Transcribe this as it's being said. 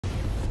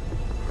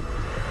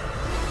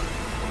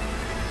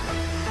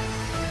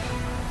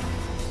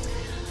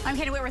I'm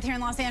Katie Whitworth here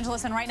in Los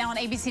Angeles, and right now on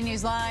ABC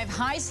News Live,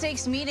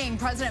 high-stakes meeting.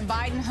 President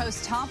Biden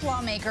hosts top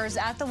lawmakers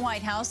at the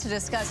White House to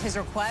discuss his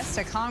request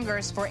to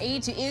Congress for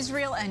aid to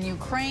Israel and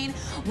Ukraine,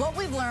 what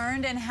we've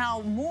learned, and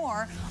how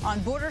more on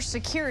border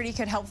security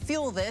could help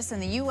fuel this in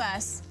the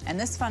U.S. and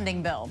this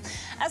funding bill.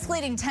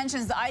 Escalating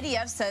tensions, the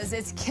IDF says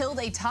it's killed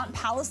a top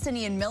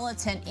Palestinian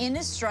militant in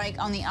a strike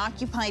on the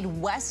occupied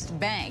West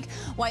Bank.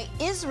 Why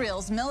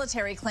Israel's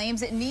military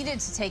claims it needed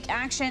to take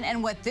action,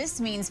 and what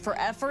this means for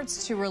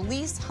efforts to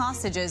release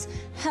hostages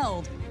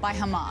held by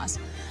Hamas.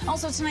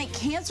 Also tonight,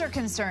 cancer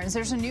concerns.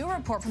 There's a new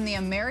report from the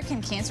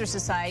American Cancer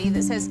Society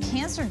that says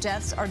cancer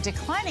deaths are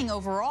declining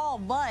overall,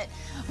 but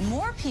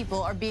more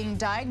people are being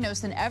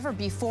diagnosed than ever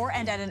before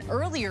and at an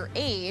earlier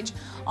age.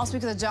 I'll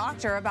speak with a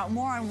doctor about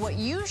more on what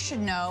you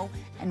should know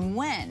and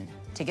when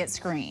to get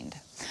screened.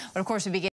 But of course, we begin